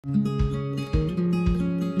Alright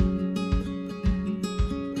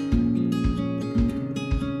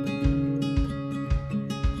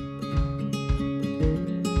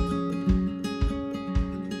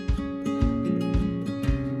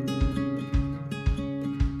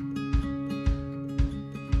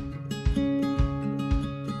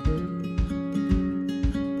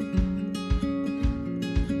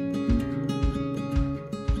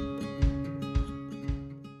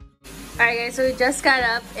guys, so we just got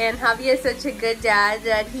up and Javi is such a good dad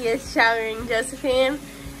that he is showering Josephine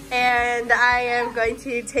and I am going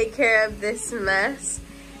to take care of this mess.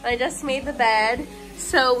 I just made the bed,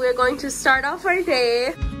 so we're going to start off our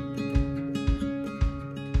day.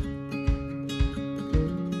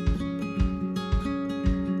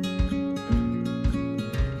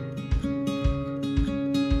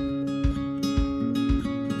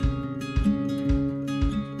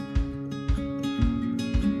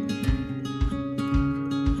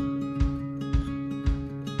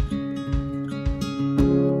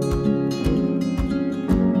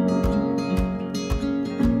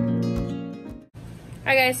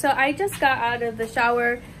 Alright guys, so I just got out of the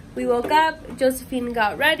shower. We woke up, Josephine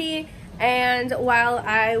got ready, and while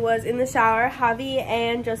I was in the shower, Javi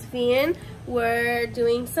and Josephine were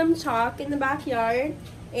doing some chalk in the backyard.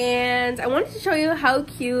 And I wanted to show you how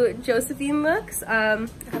cute Josephine looks. I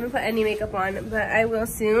haven't put any makeup on, but I will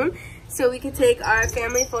soon. So we could take our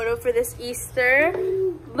family photo for this Easter.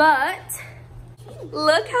 But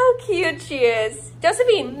look how cute she is.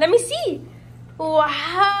 Josephine, let me see.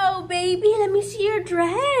 Wow, baby, let me see your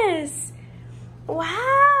dress.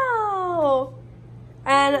 Wow.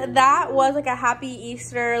 And that was like a Happy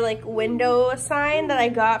Easter like window sign that I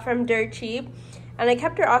got from Dirt Cheap. And I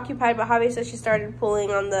kept her occupied, but Javi said she started pulling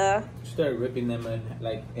on the... She started ripping them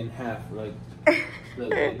in half. Like, look,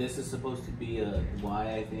 this is supposed to be a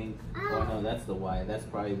Y, I think. Oh no, that's the Y. That's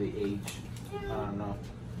probably the H. I don't know.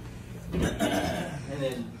 And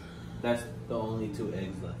then that's the only 2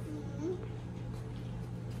 eggs left.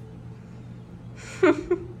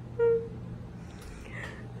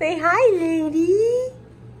 Say hi, lady.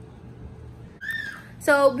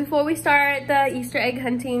 So before we start the Easter egg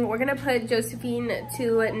hunting, we're gonna put Josephine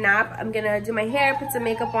to nap. I'm gonna do my hair, put some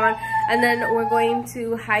makeup on, and then we're going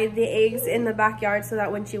to hide the eggs in the backyard so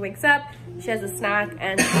that when she wakes up, she has a snack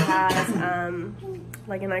and she has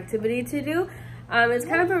like an activity to do. It's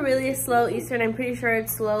kind of a really slow Easter, and I'm pretty sure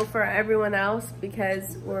it's slow for everyone else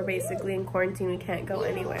because we're basically in quarantine. We can't go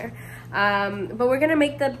anywhere. But we're gonna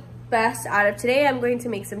make the best out of today. I'm going to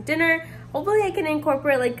make some dinner. Hopefully I can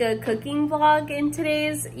incorporate like a cooking vlog in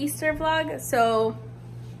today's Easter vlog. So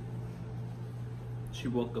she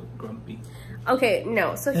woke up grumpy. Okay,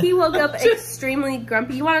 no. So he woke up extremely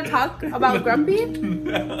grumpy. You want to talk about grumpy?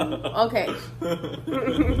 Okay.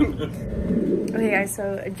 Okay guys,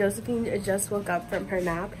 so Josephine just woke up from her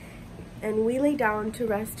nap and we lay down to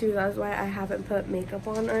rest too. That's why I haven't put makeup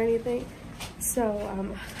on or anything. So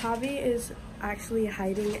Javi is actually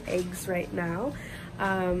hiding eggs right now.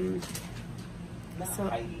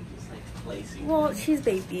 Well, she's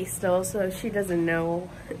baby still, so she doesn't know,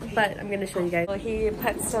 but I'm gonna show you guys. Well, he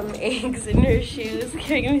put some eggs in her shoes.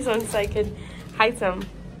 Give me some so I can hide some.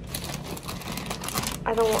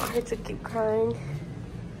 I don't want her to keep crying,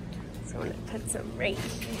 so I'm gonna put some right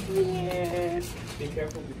here. Be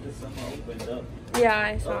careful because some are opened up. Yeah,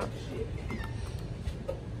 I saw. Oh, shit.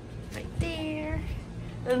 Right there.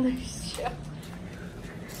 And there's Joe.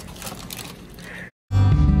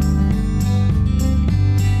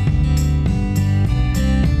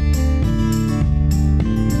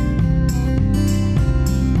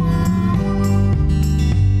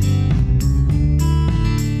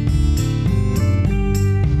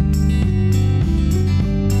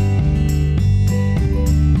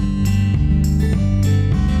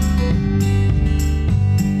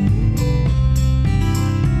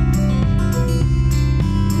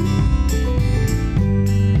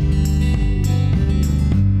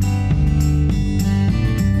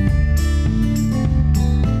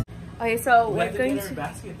 Okay, so we're going to get our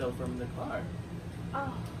basket though from the car.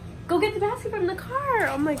 Oh, go get the basket from the car.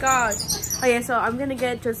 Oh my gosh. Okay, so I'm gonna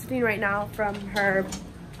get Josephine right now from her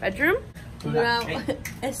bedroom. We're gonna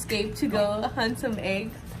escape to go hunt some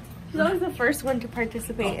eggs. She's always the first one to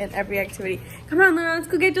participate in every activity. Come on, Luna, let's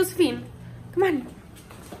go get Josephine. Come on.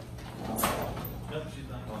 Nope, she's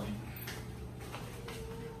not calling.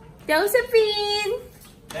 Josephine!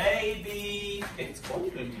 Baby! It's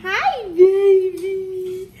cold. Hi,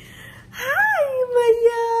 baby! Hi,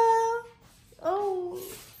 Maya! Oh.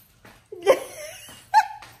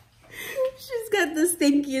 She's got the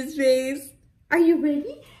stinkiest face. Are you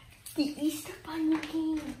ready? The Easter Bunny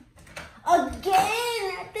game.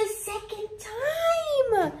 Again!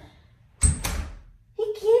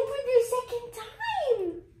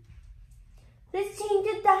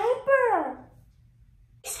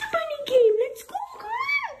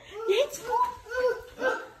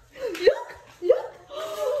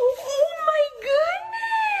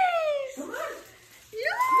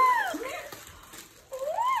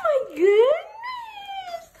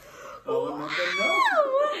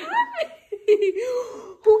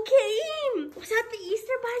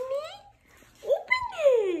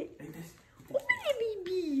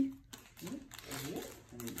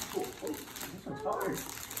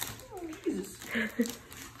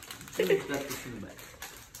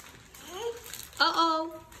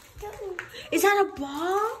 Is that a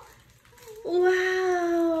ball?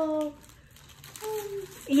 Wow.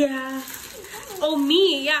 Yeah. Oh,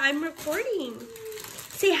 me. Yeah, I'm recording.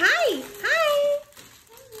 Say hi. Hi.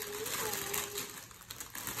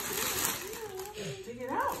 Take it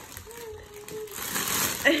out.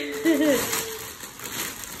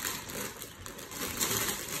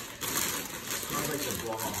 Smells like a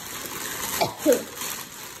ball.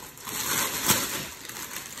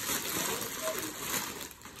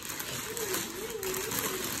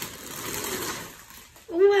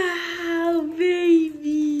 Wow,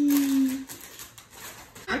 baby.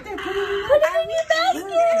 Right there, put it in Put it in your basket.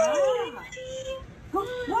 Go,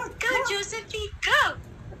 Go, Josephine, go!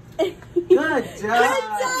 Good Good job.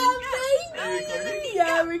 job, baby.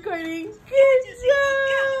 Yeah, I'm recording. Good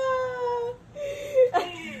job.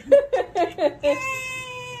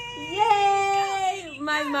 Yay!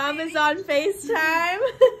 My mom is on FaceTime.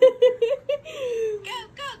 Go,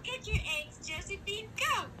 go, get your eggs, Josephine,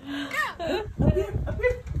 go! Go! Up here, up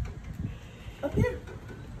here. Up here.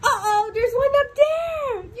 Uh-oh, there's one up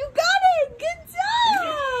there. You got it. Good job.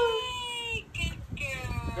 Hey, good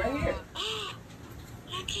girl. Right here.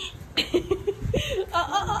 Okay.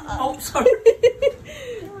 Oh, sorry.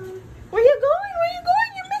 Where you going? Where you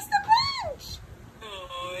going? You missed the bunch. Oh,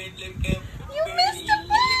 look at You missed the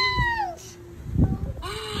bunch.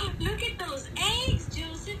 Look at those eggs,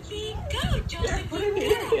 Josephine. Go, Yeah, Josephine, put it in go.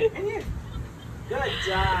 here. In here. Good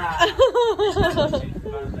job.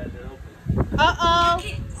 Uh-oh. Look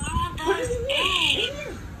at all those eggs.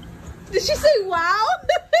 Did she say wow?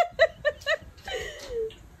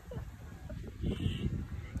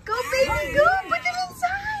 Go, baby, go. Put it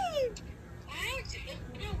inside. Ouch,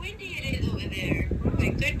 look how windy it is over there. Oh my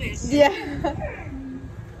goodness. Yeah.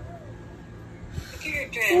 Look at your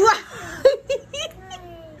dress. Wow.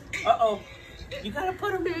 Uh-oh. You gotta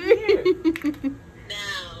put them in here. No.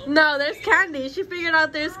 No, there's candy. She figured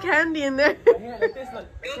out there's candy in there. Right here, like this, look.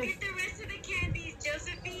 Go get the rest of the candies,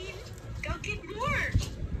 Josephine. Go get more.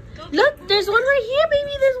 Go get Look, there's one right here,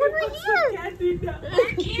 baby. There's one right Candy down. more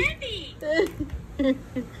candy. here.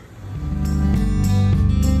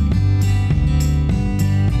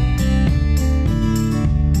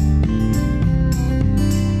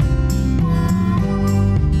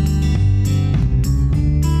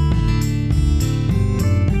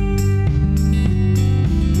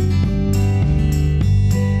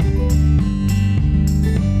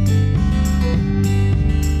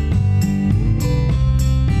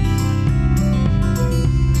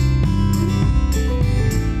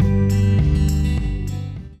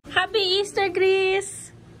 Happy Easter,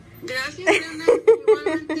 Grace. Gracias, Ana.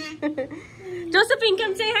 Igualmente. Josephine,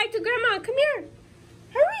 come say hi to Grandma. Come here.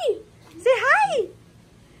 Hurry. Say hi.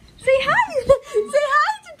 Say hi. Say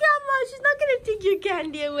hi to Grandma. She's not going to take your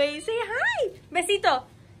candy away. Say hi. Besito.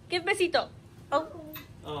 Give besito. Oh.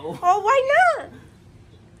 Oh. Oh, why not?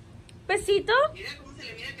 Besito. Mira cómo se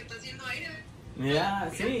le mira que está haciendo aire. Yeah,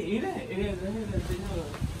 sí, mire. Enséñalo.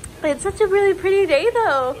 It's such a really pretty day,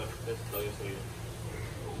 though.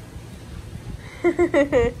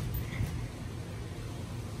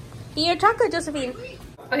 Eat your chocolate, Josephine.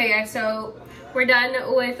 Okay, guys, so we're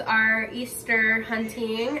done with our Easter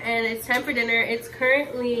hunting, and it's time for dinner. It's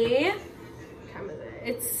currently, what time is it?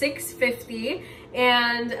 It's 6:50,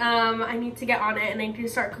 and I need to get on it, and I need to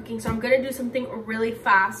start cooking. So I'm gonna do something really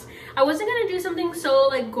fast. I wasn't gonna do something so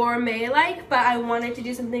like gourmet-like, but I wanted to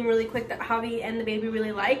do something really quick that Javi and the baby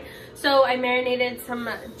really like. So I marinated some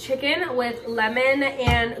chicken with lemon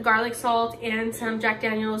and garlic salt and some Jack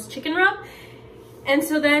Daniel's chicken rub. And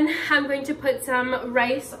so then I'm going to put some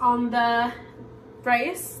rice on the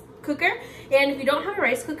rice cooker. And if you don't have a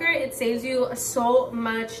rice cooker, it saves you so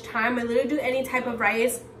much time. I literally do any type of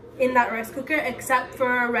rice in that rice cooker except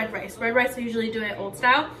for red rice. Red rice, I usually do it old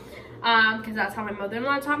style because that's how my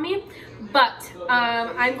mother-in-law taught me. But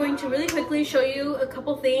I'm going to really quickly show you a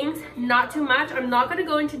couple things, not too much. I'm not going to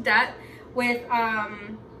go into depth with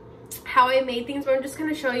how I made things, but I'm just going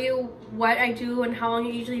to show you what I do and how long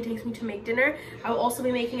it usually takes me to make dinner. I will also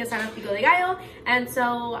be making a side of pico de gallo, and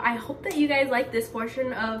so I hope that you guys like this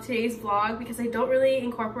portion of today's vlog because I don't really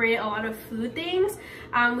incorporate a lot of food things.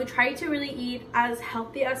 We try to really eat as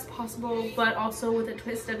healthy as possible, but also with a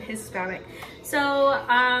twist of Hispanic. So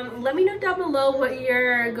let me know down below what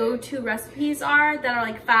your go-to recipes are that are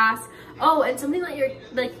like fast. Oh, and something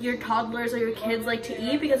that your toddlers or your kids like to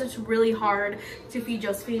eat, because it's really hard to feed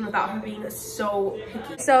Josephine without her being so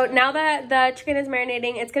picky. So now that the chicken is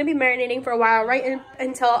marinating, it's gonna be marinating for a while, right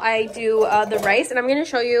until I do the rice, and I'm gonna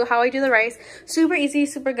show you how I do the rice. Super easy,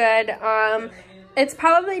 super good. It's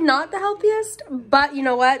probably not the healthiest, but you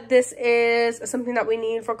know what? This is something that we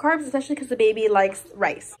need for carbs, especially because the baby likes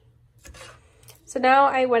rice. So now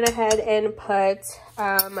I went ahead and put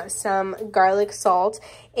some garlic salt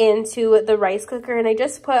into the rice cooker, and I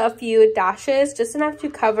just put a few dashes, just enough to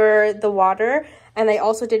cover the water. And I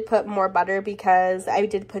also did put more butter because I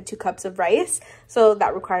did put 2 cups of rice, so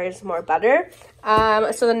that requires more butter.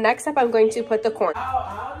 So the next step, I'm going to put the corn.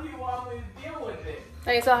 How do you want me to deal with it?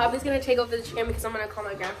 Okay, so Hobby's gonna take over the chicken because I'm gonna call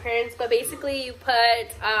my grandparents. But basically, you put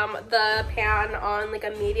the pan on like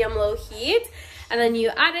a medium-low heat, and then you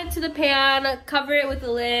add it to the pan, cover it with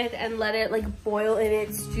the lid, and let it like boil in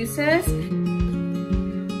its juices.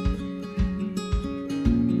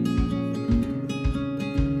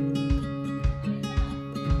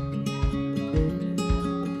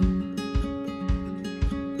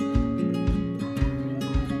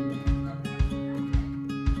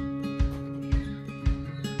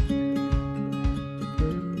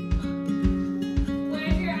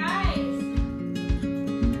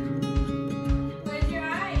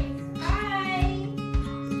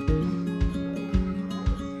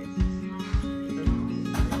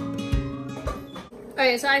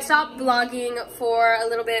 Okay, so I stopped vlogging for a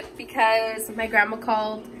little bit because my grandma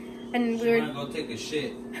called and we were gonna go take a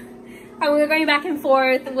shit. And we were going back and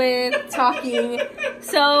forth with talking.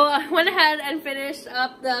 So I went ahead and finished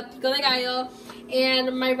up the pico de gallo,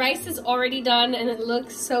 and my rice is already done and it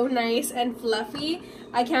looks so nice and fluffy.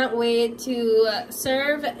 I can't wait to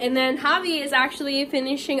serve. And then Javi is actually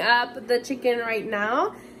finishing up the chicken right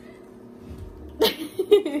now.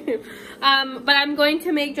 But I'm going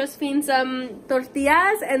to make Josephine some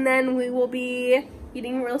tortillas, and then we will be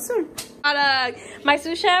eating real soon. My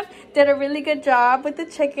sous chef did a really good job with the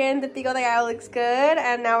chicken. The pico de gallo looks good,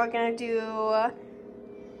 and now we're gonna do...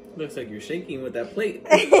 Looks like you're shaking with that plate.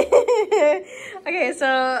 Okay,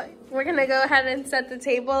 so we're gonna go ahead and set the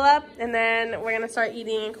table up, and then we're gonna start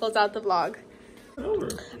eating and close out the vlog.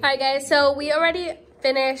 Alright guys, so we already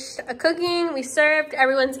finished cooking, we served,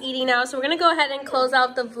 everyone's eating now, so we're gonna go ahead and close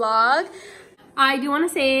out the vlog. I do want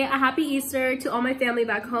to say a happy Easter to all my family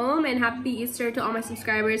back home, and happy Easter to all my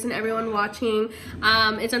subscribers and everyone watching.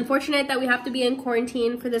 It's unfortunate that we have to be in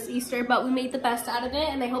quarantine for this Easter, but we made the best out of it,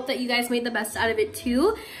 and I hope that you guys made the best out of it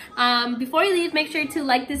too. Before you leave, make sure to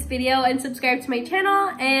like this video and subscribe to my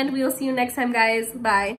channel, and we will see you next time guys. Bye.